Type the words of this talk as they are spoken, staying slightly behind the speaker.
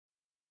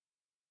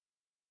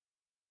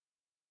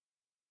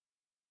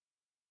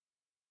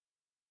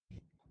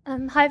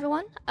Hi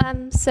everyone.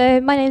 So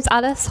my name's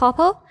Alice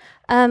Harpole.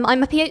 I'm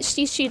a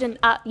PhD student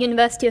at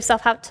University of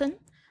Southampton,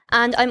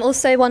 and I'm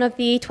also one of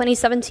the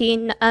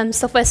 2017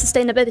 Software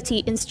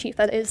Sustainability Institute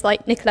Fellows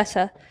like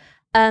Nicoletta.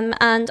 And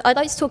I'd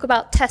like to talk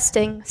about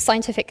testing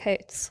scientific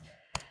codes.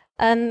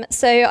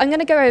 So I'm going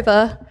to go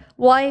over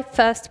why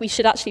first we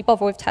should actually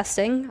bother with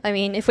testing. I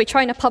mean, if we're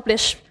trying to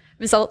publish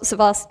results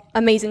of our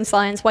amazing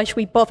science, why should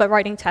we bother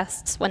writing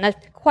tests when they're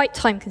quite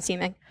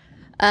time-consuming?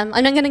 And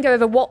I'm going to go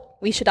over what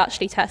we should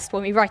actually test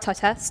when we write our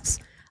tests,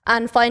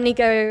 and finally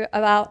go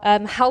about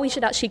how we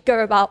should actually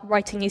go about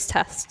writing these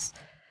tests.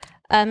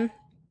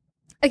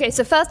 Okay,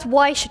 so first,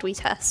 why should we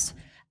test?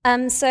 So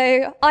I'm an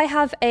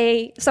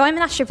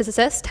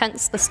astrophysicist,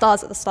 hence the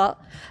stars at the start.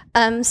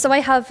 So I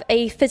have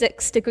a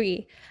physics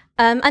degree.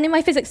 And in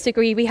my physics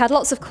degree, we had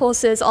lots of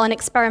courses on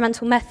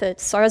experimental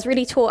methods. So I was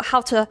really taught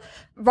how to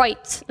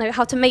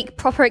how to make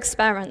proper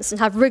experiments and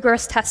have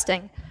rigorous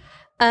testing.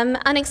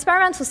 And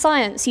experimental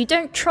science, you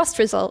don't trust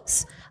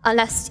results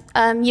unless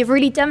you've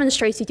really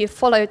demonstrated you've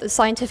followed the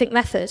scientific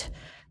method.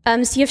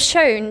 So you've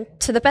shown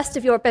to the best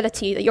of your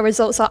ability that your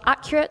results are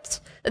accurate,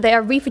 that they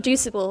are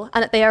reproducible,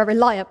 and that they are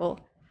reliable.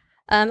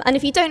 And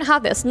if you don't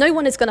have this, no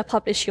one is going to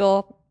publish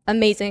your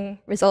amazing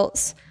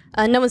results.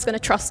 No one's going to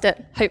trust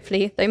it,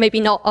 hopefully, though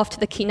maybe not after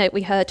the keynote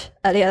we heard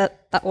earlier.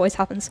 That always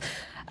happens.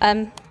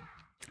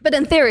 But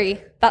in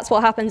theory, that's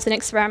what happens in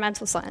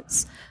experimental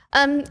science.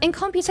 In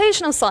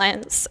computational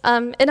science,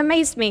 it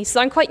amazed me. So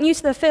I'm quite new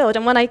to the field,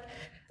 and when I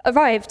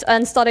arrived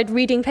and started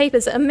reading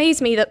papers, it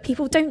amazed me that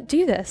people don't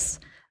do this.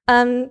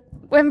 When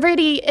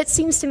really, it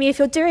seems to me, if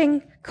you're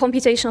doing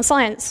computational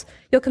science,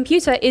 your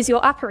computer is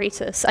your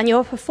apparatus, and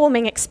you're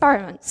performing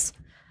experiments.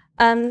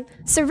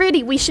 So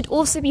really, we should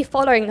also be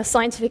following the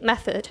scientific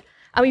method,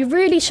 and we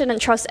really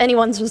shouldn't trust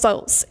anyone's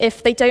results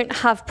if they don't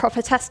have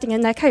proper testing in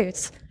their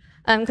codes,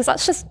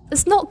 because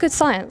it's not good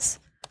science.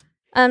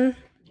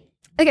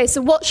 Okay,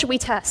 so what should we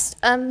test?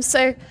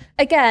 So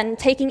again,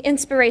 taking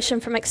inspiration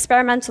from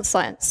experimental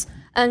science,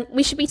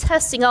 we should be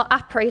testing our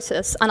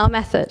apparatus and our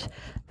method.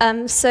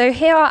 So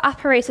here our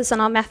apparatus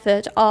and our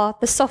method are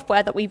the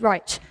software that we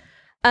write.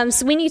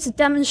 So we need to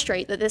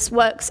demonstrate that this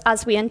works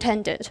as we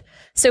intended.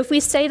 So if we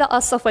say that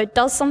our software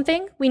does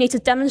something, we need to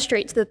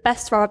demonstrate to the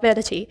best of our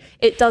ability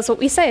it does what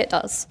we say it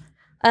does.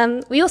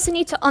 We also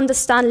need to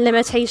understand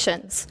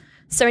limitations.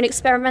 So in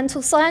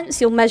experimental science,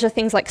 you'll measure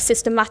things like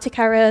systematic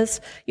errors,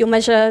 you'll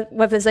measure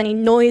whether there's any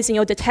noise in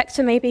your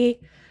detector maybe.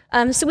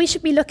 So we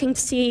should be looking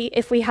to see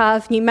if we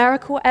have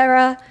numerical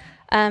error.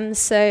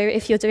 So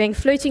if you're doing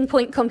floating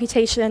point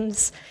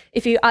computations,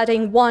 if you're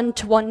adding 1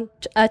 to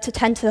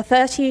 10 to the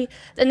 30,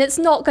 then it's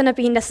not going to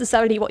be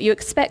necessarily what you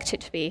expect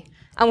it to be.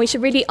 And we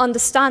should really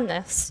understand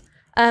this.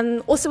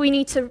 Also, we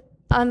need to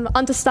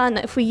understand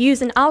that if we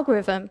use an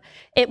algorithm,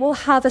 it will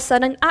have a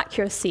certain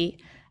accuracy.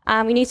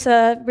 And we need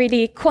to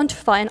really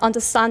quantify and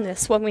understand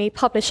this when we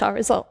publish our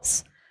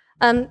results.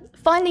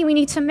 Finally, we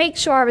need to make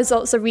sure our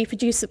results are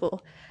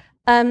reproducible.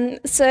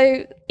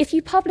 So if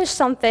you publish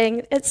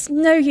something, it's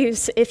no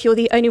use if you're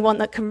the only one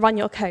that can run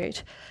your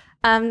code.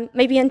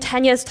 Maybe in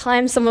 10 years'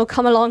 time, someone will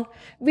come along,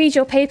 read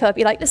your paper,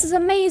 be like, this is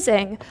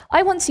amazing.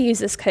 I want to use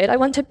this code. I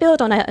want to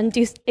build on it and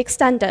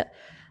extend it.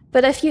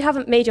 But if you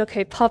haven't made your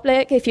code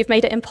public, if you've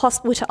made it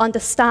impossible to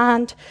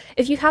understand,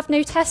 if you have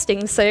no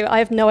testing, so I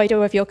have no idea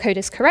whether your code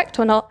is correct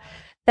or not,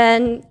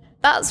 then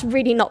that's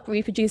really not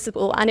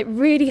reproducible, and it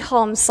really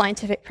harms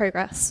scientific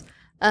progress.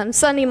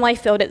 Certainly in my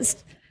field,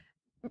 it's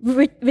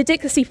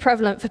ridiculously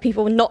prevalent for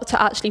people not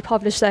to actually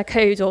publish their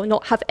code or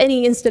not have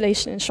any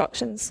installation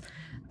instructions.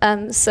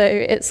 So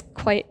it's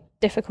quite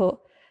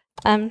difficult.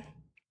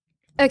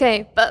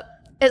 Okay, but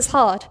it's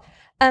hard.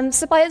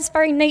 So by its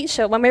very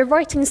nature, when we're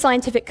writing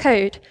scientific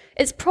code,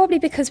 it's probably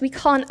because we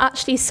can't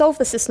actually solve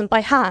the system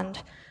by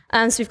hand.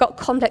 So we've got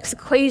complex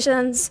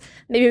equations,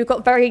 maybe we've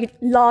got very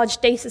large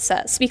data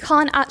sets. We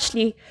can't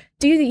actually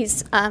do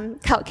these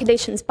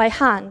calculations by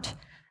hand.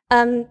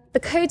 The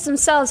codes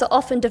themselves are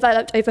often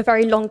developed over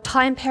very long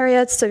time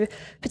periods, so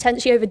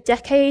potentially over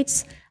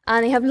decades,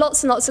 and they have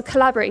lots and lots of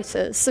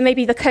collaborators. So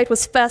maybe the code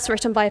was first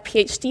written by a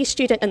PhD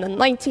student in the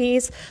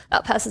 90s,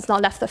 that person's now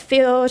left the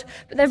field,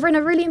 but they've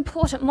written a really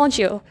important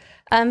module,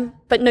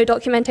 but no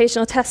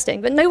documentation or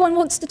testing. But no one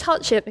wants to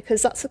touch it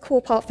because that's a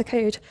core part of the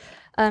code.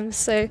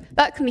 So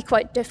that can be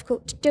quite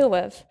difficult to deal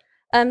with.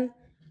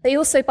 They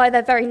also, by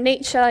their very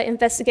nature,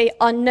 investigate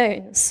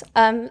unknowns.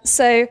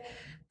 So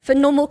for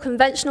normal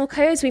conventional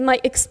codes, we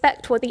might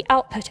expect what the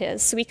output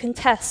is. So we can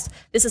test,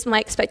 this is my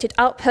expected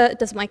output,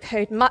 does my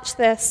code match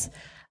this?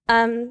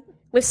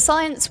 With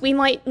science, we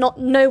might not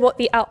know what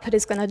the output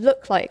is going to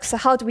look like. So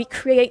how do we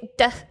create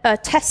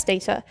test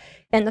data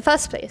in the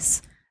first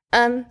place?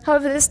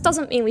 However, this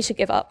doesn't mean we should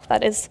give up.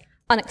 That is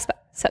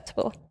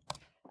unacceptable.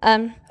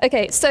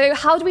 Okay, so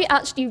how do we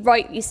actually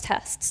write these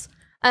tests?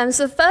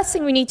 So the first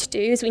thing we need to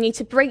do is we need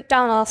to break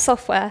down our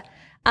software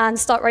and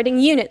start writing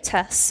unit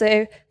tests.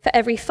 So for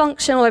every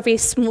function or every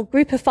small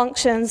group of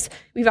functions,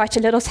 we write a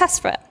little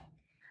test for it.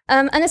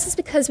 And this is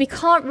because we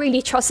can't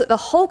really trust that the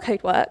whole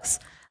code works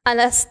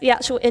unless the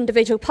actual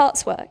individual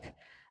parts work.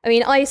 I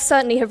mean, I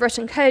certainly have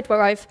written code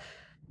where I've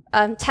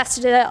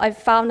tested it, I've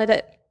found that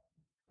it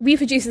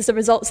reproduces the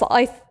results that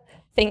I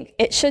think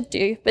it should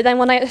do, but then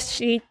when I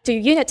actually do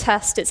unit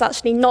test, it's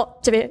actually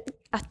not doing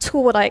at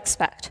all what I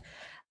expect.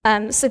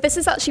 So this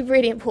is actually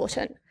really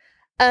important.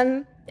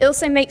 It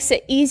also makes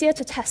it easier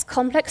to test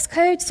complex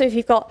code. So if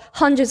you've got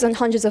hundreds and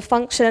hundreds of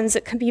functions,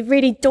 it can be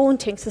really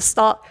daunting to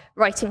start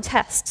writing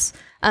tests.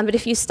 But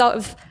if you start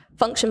with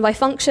function by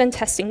function,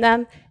 testing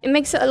them, it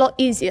makes it a lot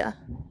easier.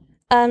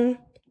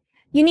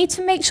 You need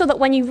to make sure that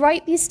when you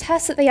write these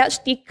tests, that they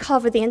actually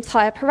cover the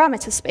entire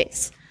parameter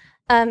space.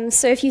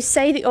 So if you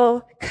say that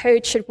your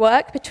code should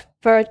work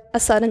for a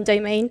certain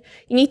domain,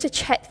 you need to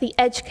check the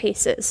edge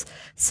cases.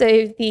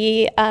 So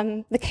the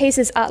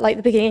cases at like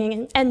the beginning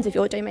and end of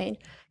your domain.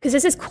 Because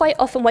this is quite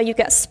often where you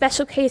get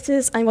special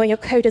cases and where your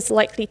code is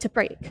likely to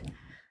break.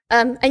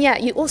 And yeah,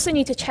 you also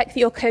need to check that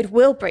your code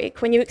will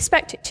break when you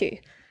expect it to.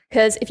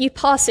 Because if you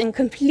pass in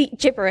complete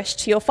gibberish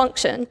to your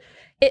function,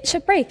 it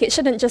should break. It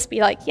shouldn't just be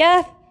like,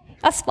 yeah,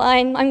 that's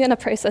fine, I'm going to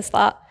process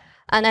that.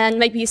 And then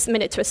maybe you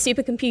submit it to a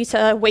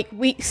supercomputer, wait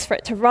weeks for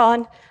it to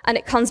run, and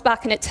it comes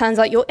back and it turns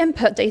out your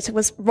input data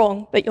was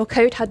wrong, but your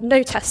code had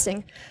no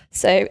testing,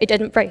 so it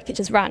didn't break, it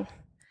just ran.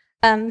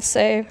 So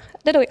a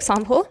little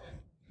example.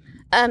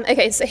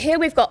 OK, so here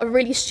we've got a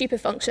really stupid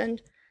function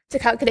to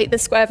calculate the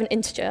square of an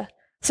integer.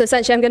 So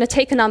essentially, I'm going to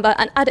take a number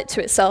and add it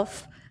to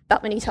itself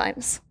that many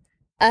times.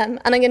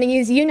 And I'm going to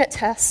use unit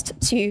test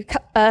to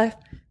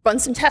run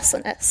some tests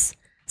on this.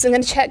 So I'm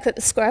going to check that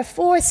the square of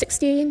 4 is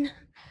 16.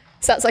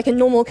 So that's like a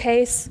normal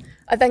case.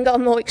 I've then got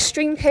a more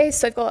extreme case.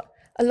 So I've got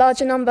a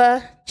larger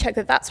number, check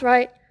that that's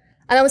right.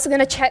 And I'm also going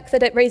to check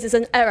that it raises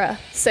an error.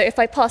 So if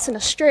I pass in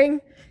a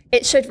string,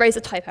 it should raise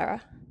a type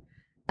error.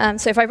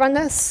 So if I run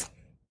this,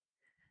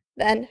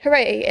 then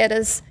hooray, it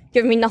has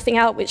given me nothing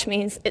out, which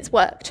means it's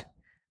worked.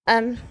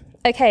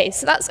 OK,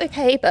 so that's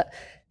OK, but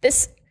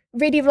this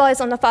really relies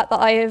on the fact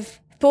that I have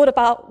thought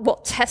about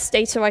what test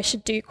data I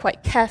should do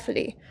quite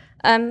carefully.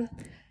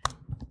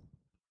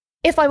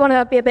 If I want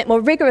to be a bit more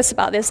rigorous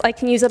about this, I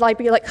can use a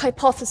library like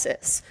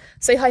Hypothesis.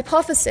 So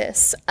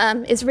Hypothesis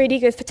is really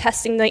good for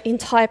testing the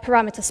entire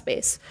parameter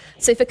space.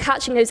 So for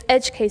catching those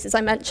edge cases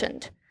I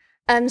mentioned.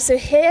 So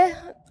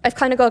here, I've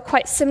kind of got a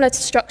quite similar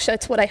structure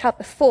to what I had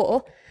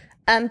before,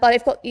 but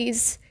I've got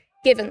these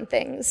given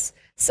things.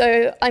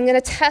 So I'm going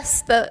to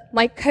test that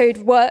my code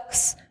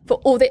works for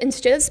all the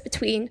integers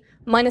between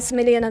 -1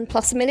 million and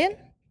 +1 million.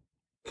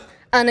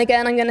 And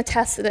again, I'm going to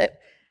test that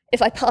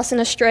if I pass in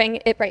a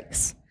string, it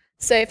breaks.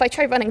 So if I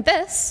try running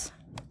this,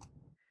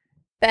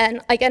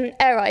 then I get an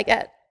error.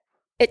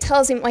 It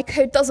tells me my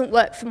code doesn't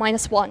work for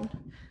 -1.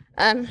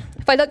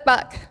 If I look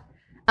back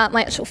at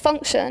my actual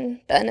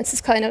function, then this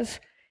is kind of,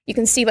 you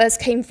can see where this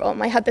came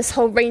from. I had this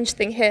whole range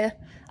thing here,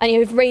 and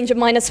you have range of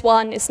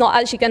 -1. It's not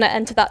actually going to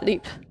enter that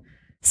loop.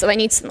 So I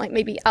need some like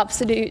maybe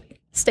absolute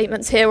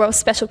statements here or a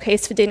special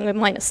case for dealing with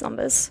minus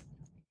numbers.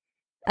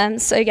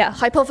 So yeah,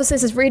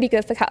 Hypothesis is really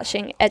good for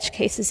catching edge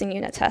cases in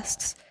unit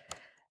tests.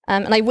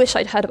 And I wish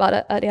I'd heard about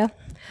it earlier.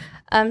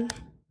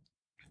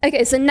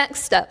 OK, so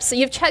next step. So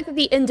you've checked that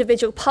the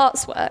individual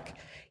parts work.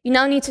 You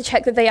now need to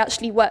check that they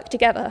actually work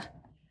together.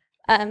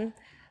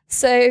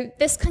 So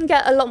this can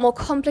get a lot more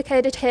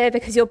complicated here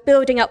because you're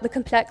building up the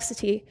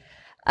complexity.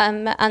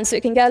 And so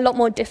it can get a lot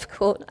more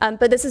difficult.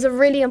 But this is a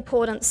really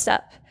important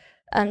step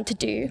to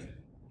do.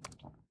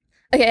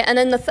 OK, and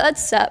then the third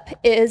step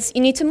is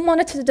you need to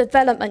monitor the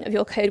development of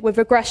your code with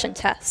regression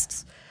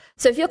tests.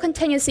 So if you're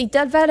continuously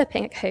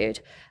developing a code,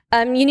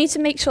 you need to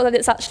make sure that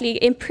it's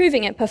actually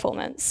improving in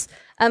performance,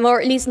 or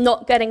at least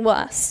not getting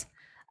worse.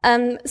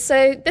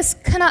 So this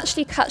can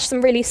actually catch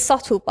some really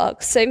subtle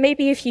bugs. So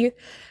maybe if you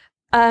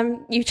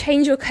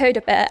change your code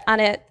a bit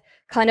and it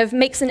kind of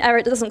makes an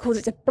error that doesn't cause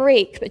it to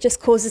break, but just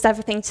causes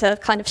everything to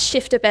kind of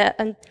shift a bit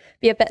and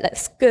be a bit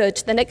less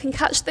good, then it can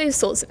catch those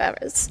sorts of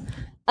errors.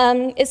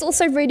 It's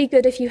also really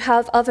good if you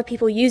have other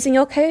people using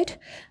your code,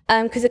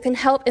 because it can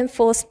help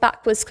enforce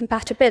backwards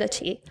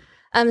compatibility.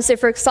 So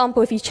for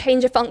example, if you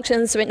change a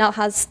function so it now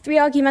has 3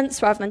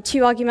 arguments rather than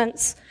 2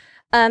 arguments,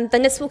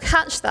 then this will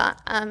catch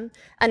that. And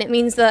it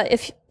means that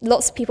if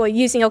lots of people are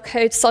using your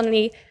code,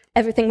 suddenly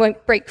everything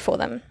won't break for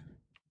them.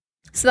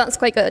 So that's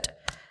quite good.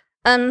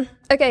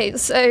 OK,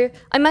 so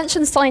I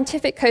mentioned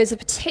scientific codes are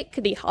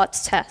particularly hard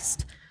to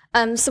test.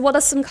 So what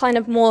are some kind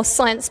of more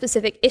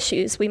science-specific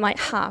issues we might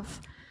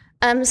have?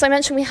 So I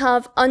mentioned we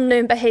have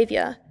unknown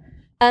behavior.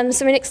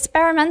 So in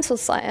experimental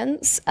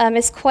science,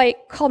 it's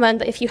quite common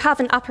that if you have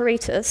an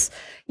apparatus,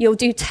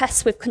 you'll do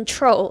tests with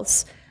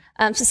controls.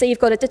 So say you've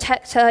got a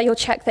detector, you'll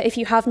check that if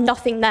you have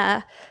nothing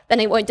there, then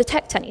it won't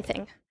detect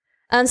anything.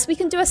 So we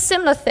can do a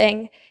similar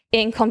thing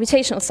in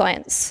computational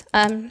science.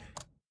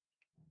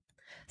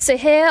 So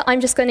here,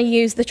 I'm just going to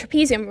use the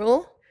trapezium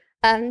rule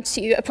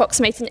to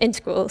approximate an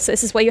integral. So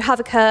this is where you have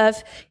a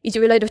curve, you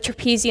do a load of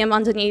trapezium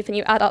underneath, and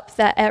you add up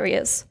their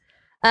areas.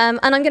 And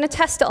I'm going to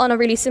test it on a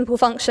really simple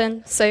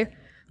function. So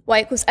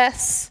y equals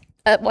x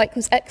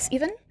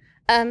even.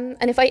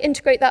 And if I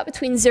integrate that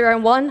between 0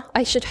 and 1,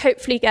 I should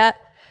hopefully get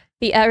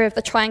the area of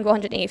the triangle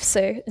underneath,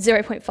 so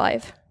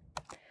 0.5.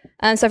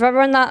 And so if I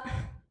run that,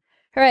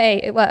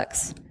 hooray, it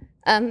works.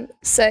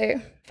 So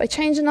if I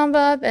change a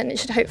number, then it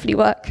should hopefully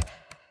work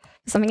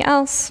for something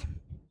else.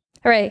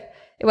 Hooray,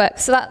 it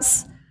works.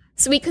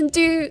 So we can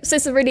do, so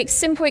this is a really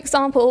simple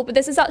example, but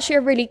this is actually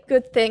a really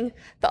good thing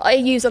that I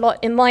use a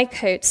lot in my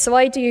code. So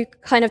I do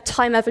kind of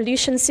time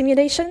evolution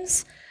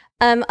simulations,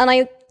 and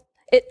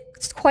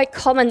it's quite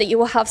common that you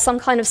will have some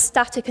kind of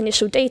static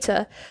initial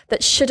data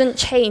that shouldn't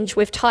change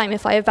with time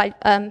if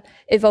I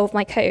evolve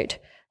my code.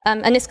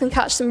 And this can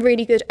catch some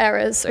really good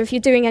errors. Or if you're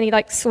doing any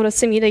sort of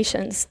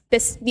simulations,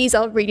 these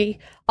are really,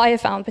 I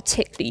have found,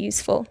 particularly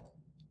useful.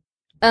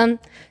 So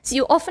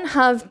you often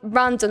have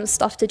random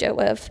stuff to deal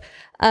with.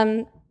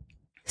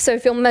 So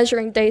if you're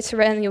measuring data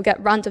in, you'll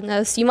get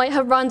randomness. You might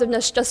have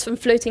randomness just from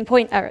floating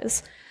point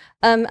errors.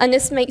 And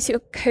this makes your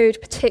code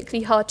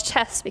particularly hard to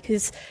test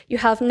because you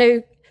have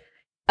no,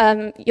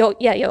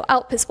 your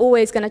output's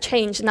always going to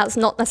change, and that's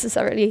not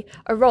necessarily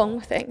a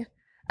wrong thing.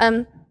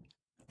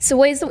 So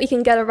ways that we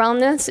can get around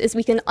this is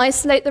we can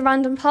isolate the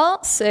random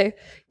parts, so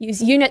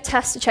use unit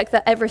tests to check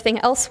that everything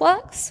else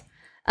works.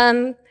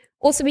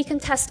 Also, we can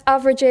test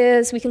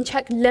averages, we can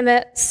check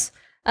limits.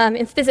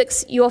 In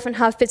physics, you often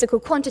have physical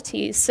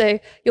quantities, so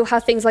you'll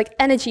have things like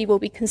energy will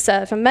be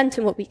conserved,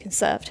 momentum will be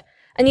conserved.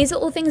 And these are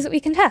all things that we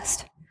can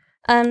test.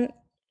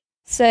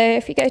 So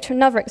if you go to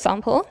another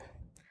example,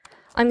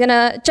 I'm going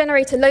to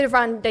generate a load of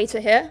random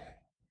data here.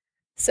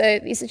 So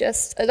these are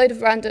just a load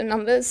of random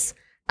numbers,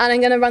 and I'm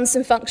going to run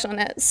some function on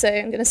it. So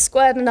I'm going to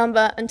square the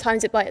number and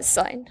times it by its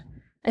sign.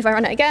 If I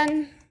run it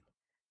again,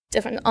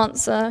 different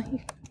answer.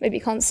 Maybe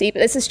you can't see, but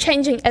this is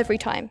changing every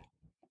time.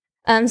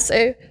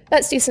 So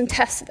let's do some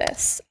tests of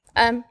this.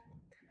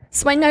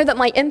 So I know that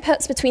my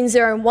input's between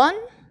 0 and 1,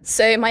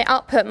 so my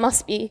output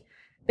must be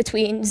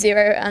between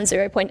 0 and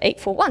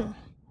 0.841.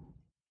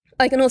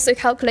 I can also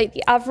calculate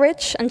the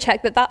average and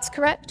check that that's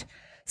correct.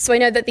 So I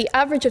know that the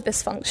average of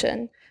this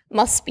function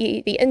must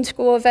be the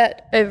integral of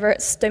it over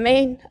its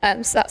domain,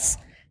 so that's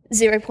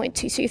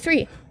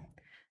 0.223.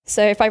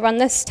 So if I run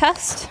this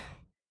test,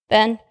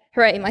 then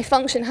hooray, my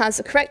function has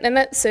the correct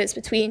limit, so it's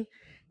between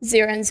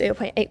 0 and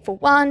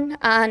 0.841,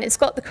 and it's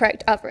got the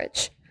correct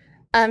average.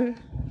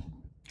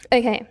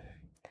 Okay,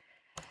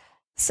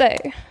 so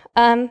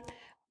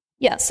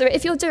so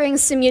if you're doing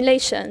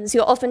simulations,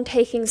 you're often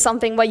taking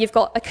something where you've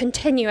got a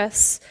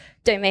continuous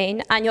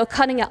domain, and you're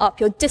cutting it up,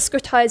 you're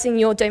discretizing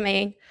your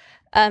domain,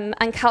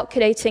 and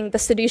calculating the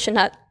solution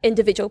at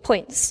individual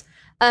points.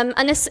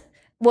 And this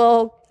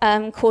will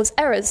cause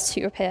errors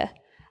to appear.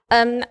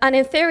 And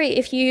in theory,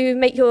 if you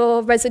make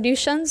your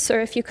resolutions,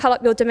 or if you cut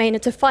up your domain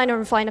into finer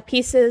and finer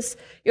pieces,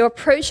 you're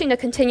approaching a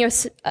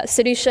continuous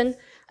solution,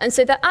 and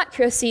so the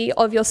accuracy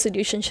of your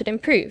solution should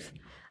improve.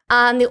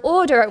 And the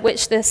order at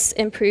which this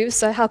improves,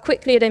 so how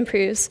quickly it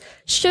improves,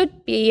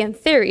 should be, in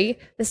theory,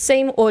 the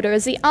same order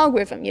as the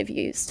algorithm you've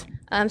used.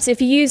 So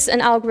if you use an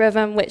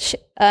algorithm which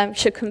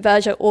should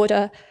converge at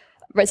order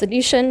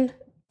resolution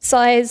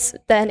size,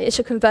 then it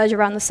should converge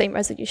around the same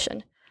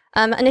resolution.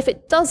 And if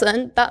it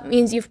doesn't, that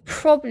means you've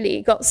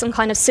probably got some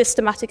kind of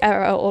systematic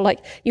error, or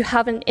you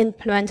haven't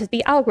implemented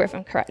the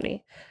algorithm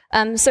correctly.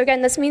 So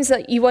again, this means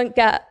that you won't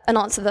get an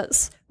answer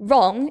that's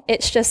wrong.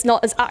 It's just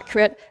not as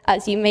accurate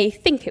as you may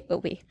think it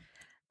will be.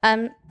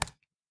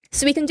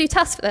 So we can do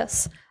tests for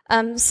this.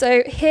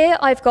 So here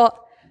I've got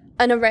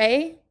an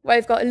array where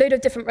I've got a load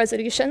of different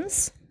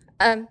resolutions.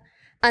 And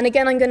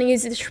again, I'm going to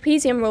use the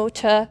trapezium rule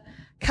to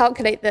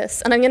calculate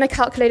this. And I'm going to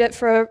calculate it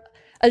for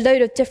a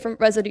load of different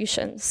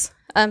resolutions.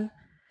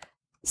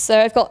 So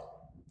I've got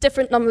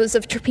different numbers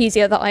of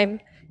trapezia that I'm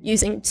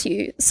using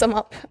to sum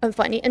up and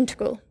find the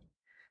integral.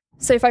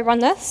 So if I run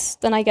this,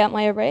 then I get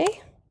my array.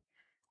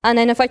 And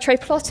then if I try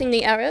plotting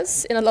the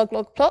errors in a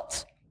log-log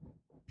plot,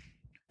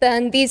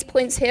 then these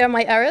points here are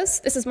my errors.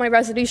 This is my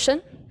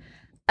resolution.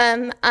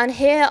 And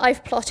here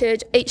I've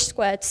plotted h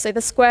squared, so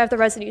the square of the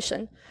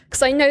resolution,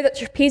 because I know that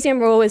trapezium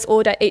rule is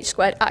order h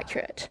squared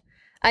accurate.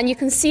 And you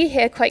can see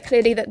here quite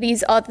clearly that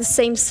these are the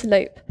same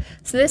slope.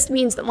 So this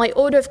means that my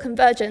order of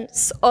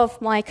convergence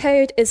of my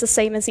code is the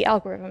same as the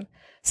algorithm.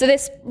 So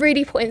this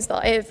really points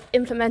that I've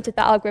implemented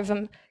the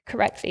algorithm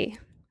correctly.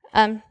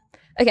 Okay,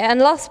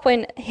 and last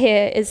point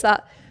here is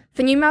that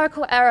for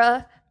numerical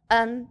error,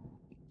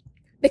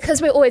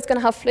 because we're always going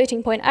to have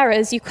floating point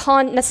errors, you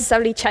can't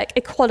necessarily check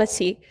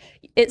equality.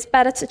 It's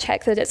better to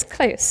check that it's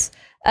close.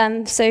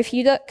 So if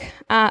you look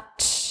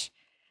at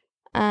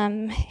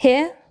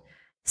here,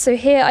 so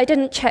here I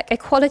didn't check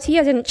equality.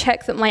 I didn't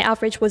check that my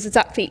average was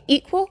exactly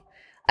equal.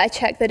 I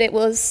checked that it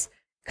was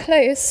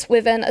close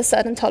within a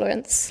certain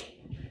tolerance.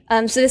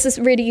 So this is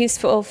really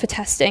useful for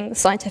testing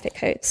scientific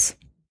codes.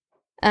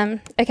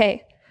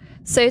 Okay,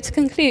 so to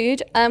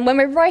conclude, when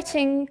we're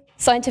writing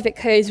scientific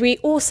codes, we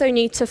also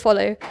need to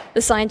follow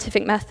the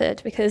scientific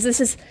method, because this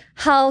is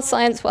how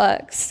science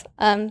works.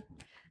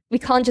 We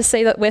can't just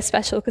say that we're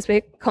special because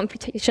we're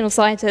computational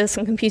scientists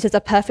and computers are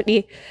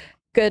perfectly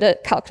good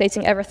at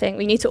calculating everything.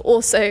 We need to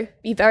also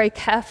be very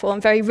careful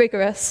and very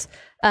rigorous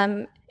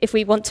if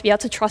we want to be able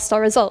to trust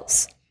our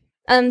results.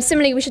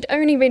 Similarly, we should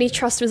only really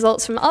trust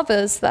results from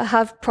others that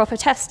have proper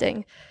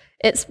testing.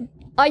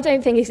 I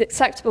don't think it's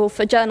acceptable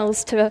for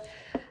journals to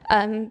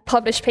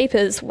publish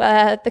papers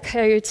where the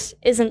code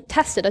isn't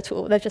tested at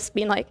all. They've just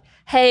been like,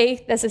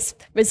 hey, there's this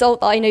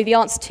result that I know the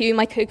answer to,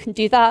 my code can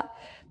do that.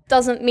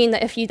 Doesn't mean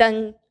that if you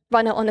then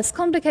run it on this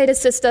complicated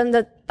system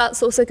that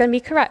that's also going to be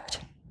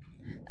correct.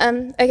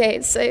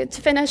 Okay, so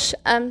to finish,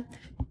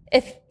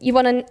 if you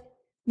want to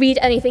read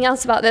anything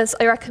else about this,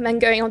 I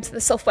recommend going onto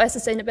the Software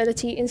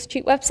Sustainability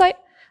Institute website,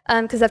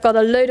 because they've got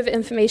a load of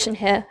information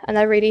here, and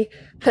they're really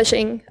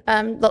pushing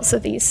lots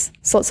of these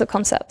sorts of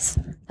concepts.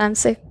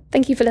 So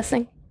thank you for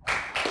listening.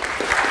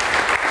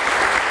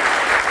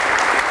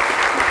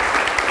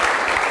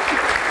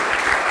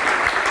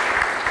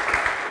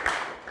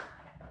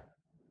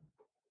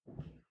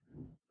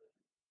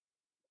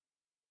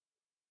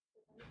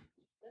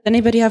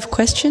 Anybody have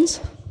questions?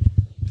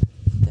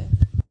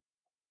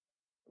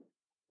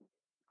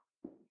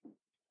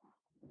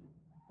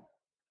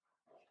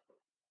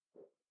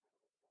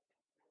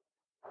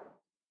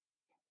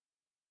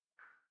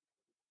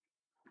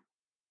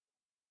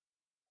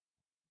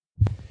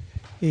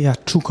 Yeah,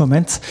 two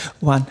comments.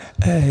 One,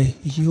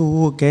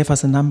 you gave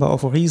us a number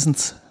of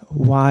reasons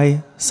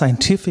why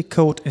scientific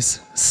code is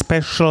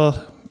special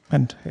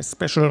and has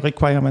special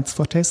requirements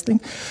for testing.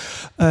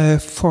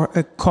 For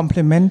a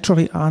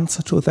complementary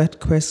answer to that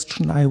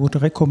question, I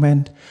would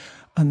recommend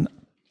an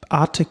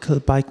article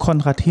by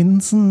Konrad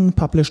Hinsen,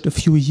 published a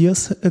few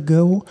years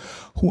ago,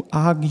 who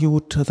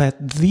argued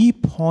that the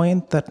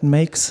point that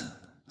makes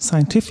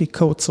scientific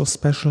code so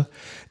special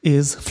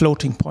is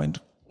floating point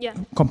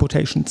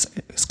computations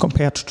as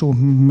compared to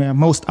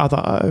most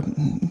other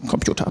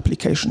computer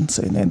applications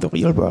in the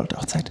real world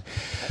outside.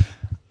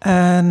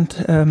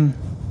 And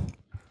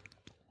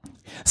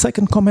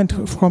second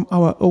comment from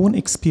our own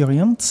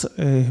experience,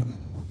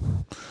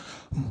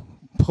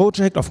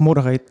 project of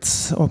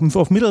moderate,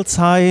 of middle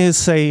size,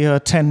 say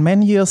 10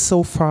 man years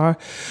so far,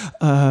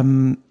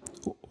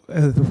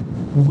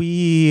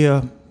 we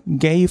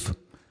gave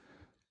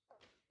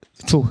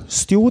to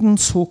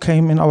students who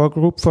came in our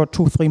group for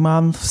 2-3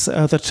 months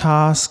the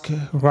task,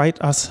 write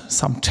us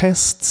some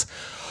tests,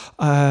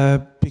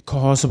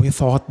 because we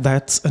thought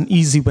that's an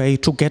easy way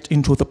to get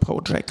into the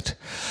project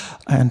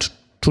and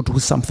to do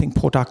something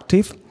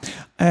productive.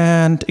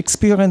 And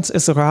experience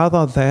is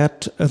rather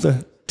that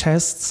the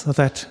tests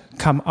that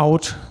come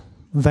out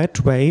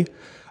that way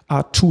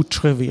are too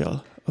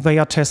trivial. They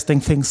are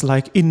testing things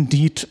like,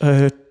 indeed,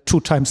 2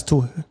 times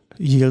 2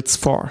 yields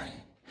 4.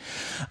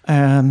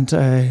 And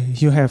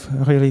you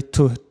have really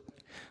to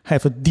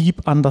have a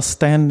deep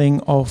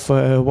understanding of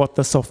what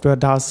the software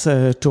does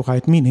to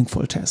write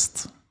meaningful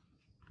tests.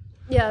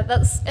 Yeah,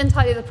 that's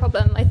entirely the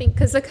problem, I think,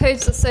 because the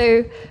codes are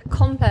so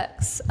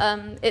complex,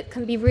 it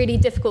can be really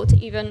difficult to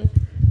even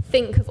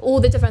think of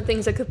all the different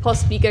things that could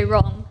possibly go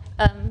wrong,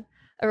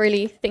 or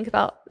really think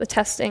about the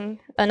testing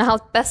and how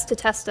best to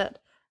test it.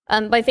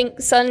 But I think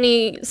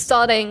certainly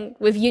starting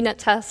with unit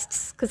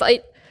tests, because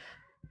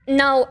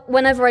now,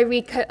 whenever I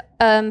read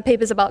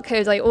papers about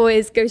code, I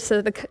always go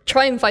to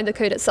try and find the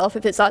code itself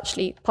if it's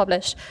actually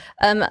published,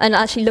 and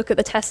actually look at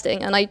the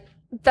testing. And I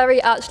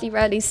very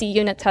rarely see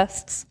unit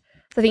tests.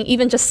 So I think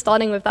even just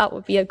starting with that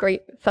would be a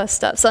great first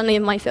step, certainly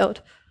in my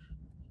field.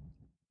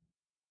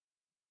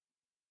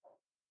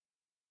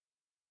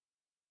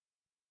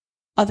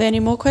 Are there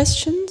any more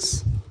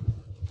questions?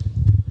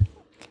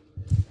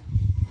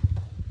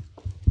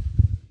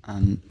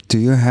 Do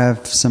you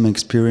have some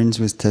experience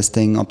with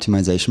testing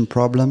optimization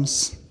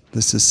problems?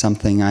 This is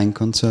something I'm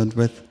concerned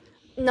with.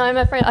 No, I'm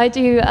afraid I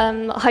do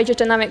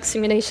hydrodynamic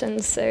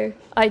simulations, so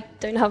I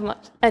don't have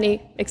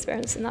any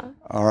experience in that.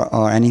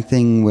 Or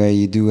anything where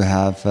you do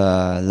have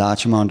a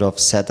large amount of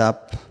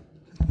setup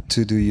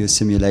to do your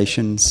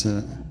simulations.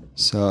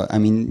 So, I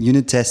mean,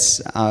 unit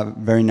tests are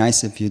very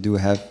nice if you do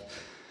have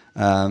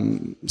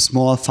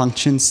small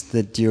functions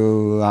that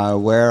you are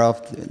aware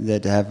of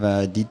that have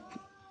a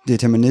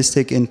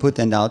deterministic input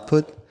and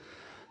output,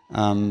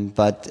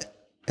 but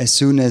as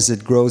soon as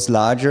it grows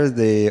larger,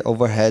 the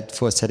overhead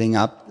for setting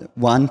up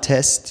one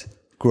test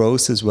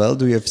grows as well.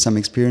 Do you have some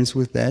experience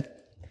with that?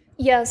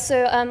 Yeah,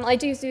 so I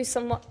do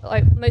somewhat,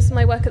 most of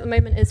my work at the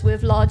moment is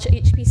with large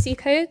HPC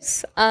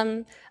codes,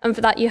 and for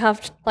that you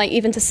have,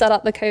 even to set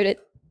up the code, it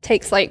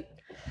takes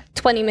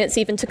 20 minutes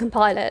even to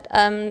compile it.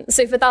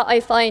 So for that I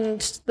find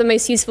the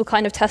most useful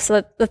kind of tests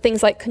are the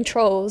things like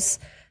controls,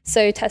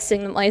 so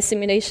testing that my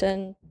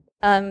simulation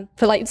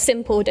for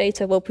simple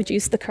data will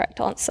produce the correct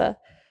answer.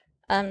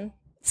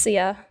 So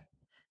yeah,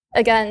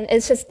 again,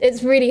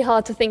 it's really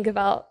hard to think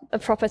about a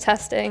proper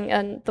testing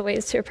and the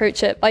ways to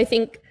approach it. But I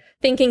think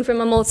thinking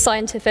from a more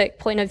scientific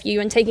point of view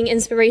and taking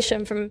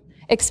inspiration from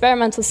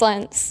experimental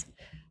science,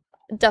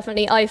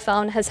 definitely I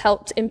found has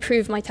helped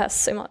improve my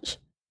tests so much.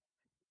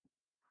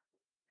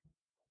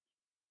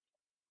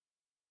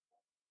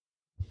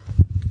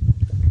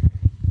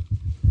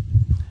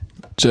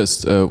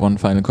 Just one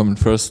final comment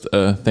first.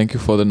 Thank you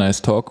for the nice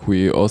talk.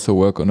 We also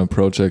work on a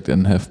project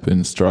and have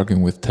been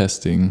struggling with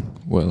testing,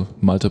 well,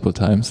 multiple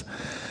times.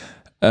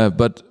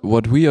 But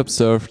what we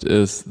observed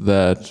is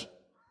that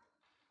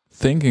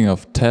thinking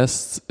of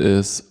tests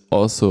is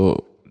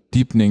also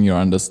deepening your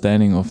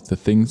understanding of the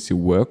things you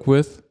work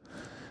with.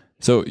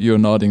 So you're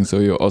nodding, so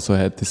you also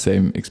had the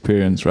same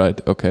experience, right?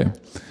 Okay.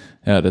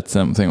 Yeah, that's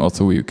something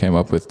also we came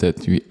up with,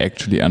 that you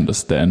actually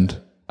understand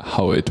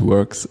how it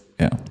works.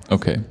 Yeah,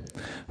 okay.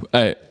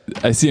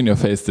 I see in your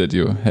face that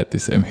you had the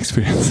same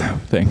experience.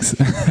 Thanks.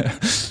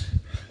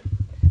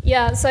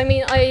 Yeah, so I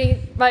mean, I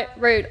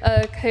wrote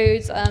a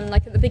code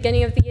like at the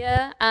beginning of the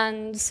year,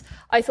 and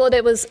I thought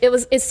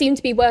it seemed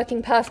to be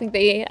working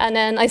perfectly. And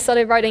then I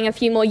started writing a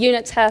few more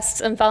unit tests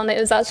and found that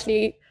it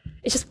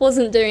just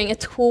wasn't doing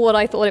at all what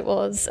I thought it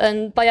was.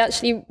 And by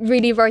actually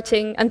really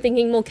writing and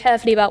thinking more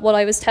carefully about what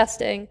I was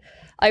testing,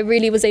 I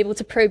really was able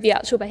to probe the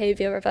actual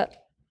behavior of it.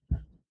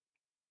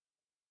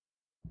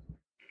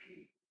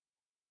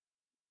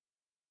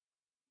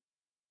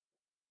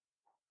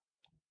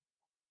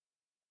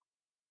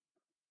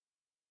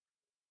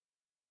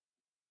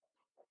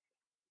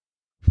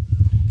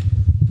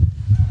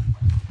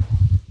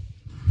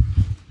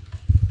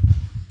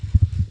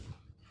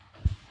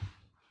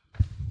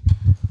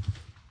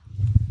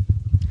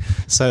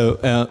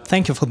 So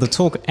thank you for the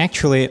talk.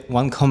 Actually,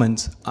 one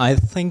comment. I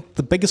think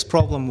the biggest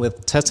problem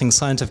with testing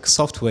scientific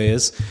software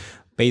is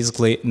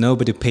basically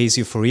nobody pays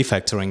you for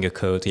refactoring your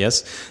code,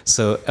 yes?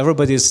 So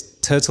everybody's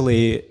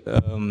totally,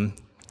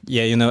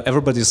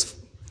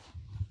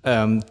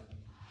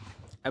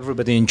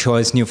 everybody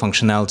enjoys new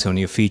functionality or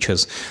new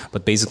features,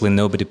 but basically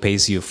nobody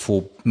pays you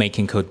for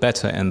making code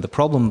better. And the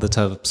problem that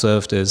I've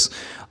observed is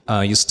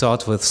you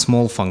start with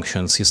small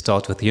functions, you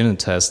start with unit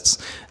tests,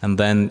 and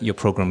then your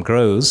program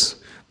grows.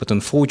 But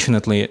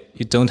unfortunately,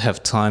 you don't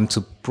have time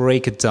to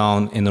break it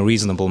down in a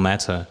reasonable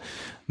manner,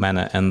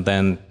 and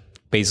then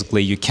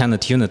basically you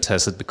cannot unit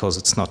test it because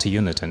it's not a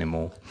unit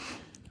anymore.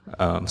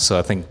 So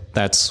I think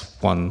that's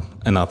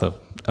another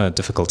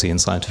difficulty in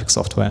scientific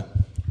software.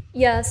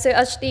 Yeah, so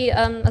actually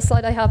a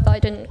slide I have that I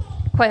didn't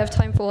quite have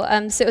time for.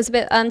 So it was a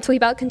bit talking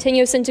about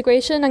continuous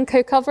integration and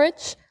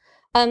co-coverage.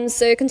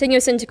 So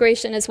continuous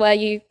integration is where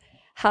you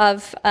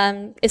have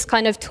it's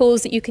kind of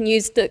tools that you can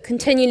use that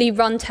continually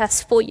run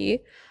tests for you.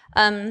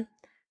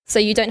 So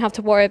you don't have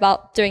to worry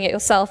about doing it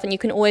yourself, and you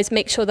can always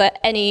make sure that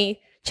any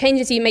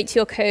changes you make to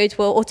your code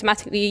will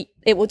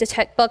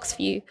detect bugs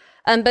for you.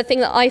 But the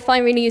thing that I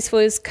find really useful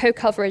is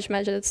co-coverage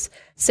measures.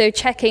 So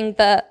checking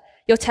that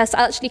your tests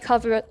actually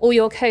cover all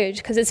your code,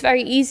 because it's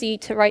very easy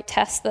to write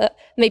tests that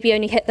maybe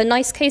only hit the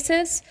nice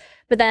cases,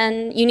 but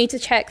then you need to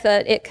check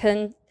that it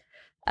can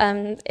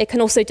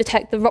also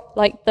detect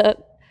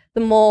the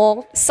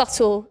more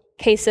subtle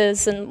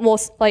cases and more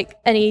like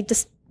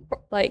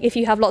if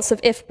you have lots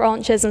of if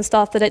branches and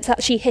stuff, that it's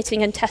actually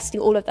hitting and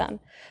testing all of them.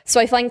 So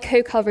I find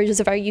co-coverage is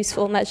a very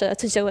useful measure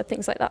to deal with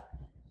things like that.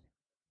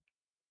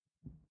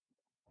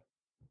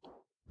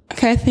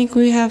 Okay, I think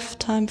we have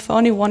time for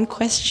only one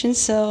question,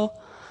 so...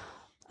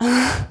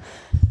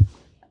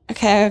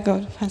 okay, I'll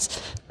go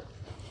first.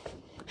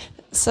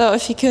 So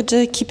if you could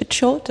keep it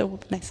short, that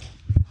would be nice.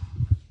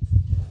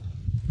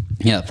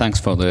 Yeah, thanks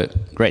for the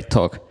great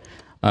talk.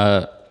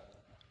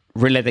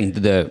 Relating to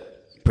the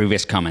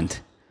previous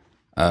comment,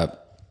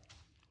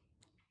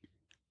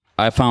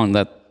 I found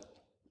that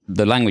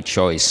the language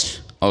choice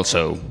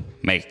also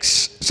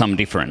makes some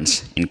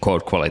difference in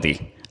code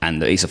quality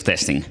and the ease of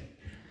testing.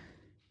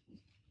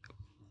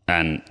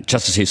 And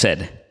just as you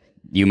said,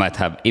 you might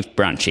have if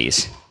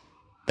branches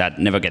that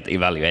never get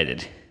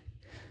evaluated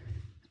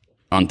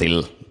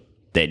until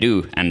they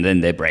do, and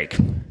then they break.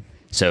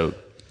 So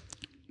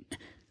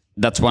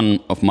that's one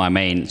of my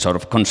main sort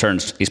of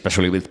concerns,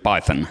 especially with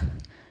Python,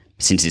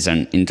 since it's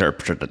an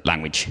interpreted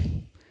language.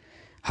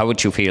 How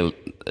would you feel?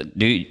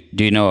 Do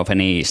you know of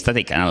any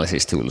static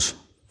analysis tools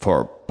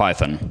for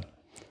Python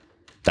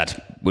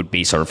that would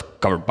be sort of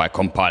covered by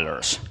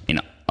compilers in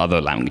other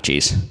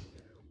languages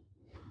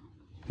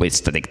with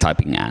static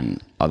typing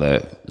and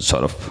other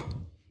sort of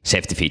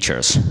safety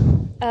features?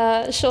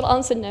 Short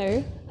answer,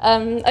 no.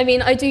 I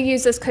mean, I do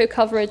use this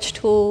co-coverage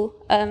tool,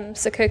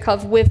 so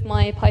co-cov with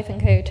my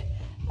Python code.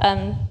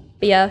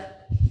 But yeah,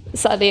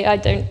 sadly, I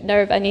don't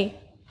know of any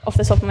off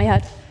the top of my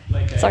head.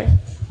 Sorry.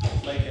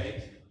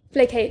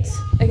 Flake8.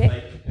 Okay.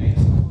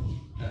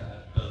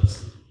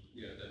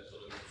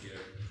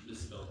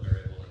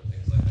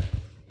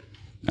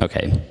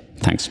 Okay,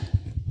 thanks.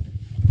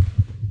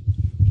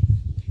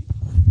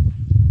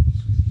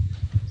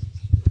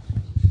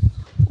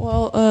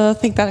 Well, I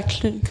think that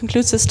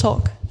concludes this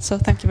talk, so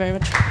thank you very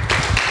much.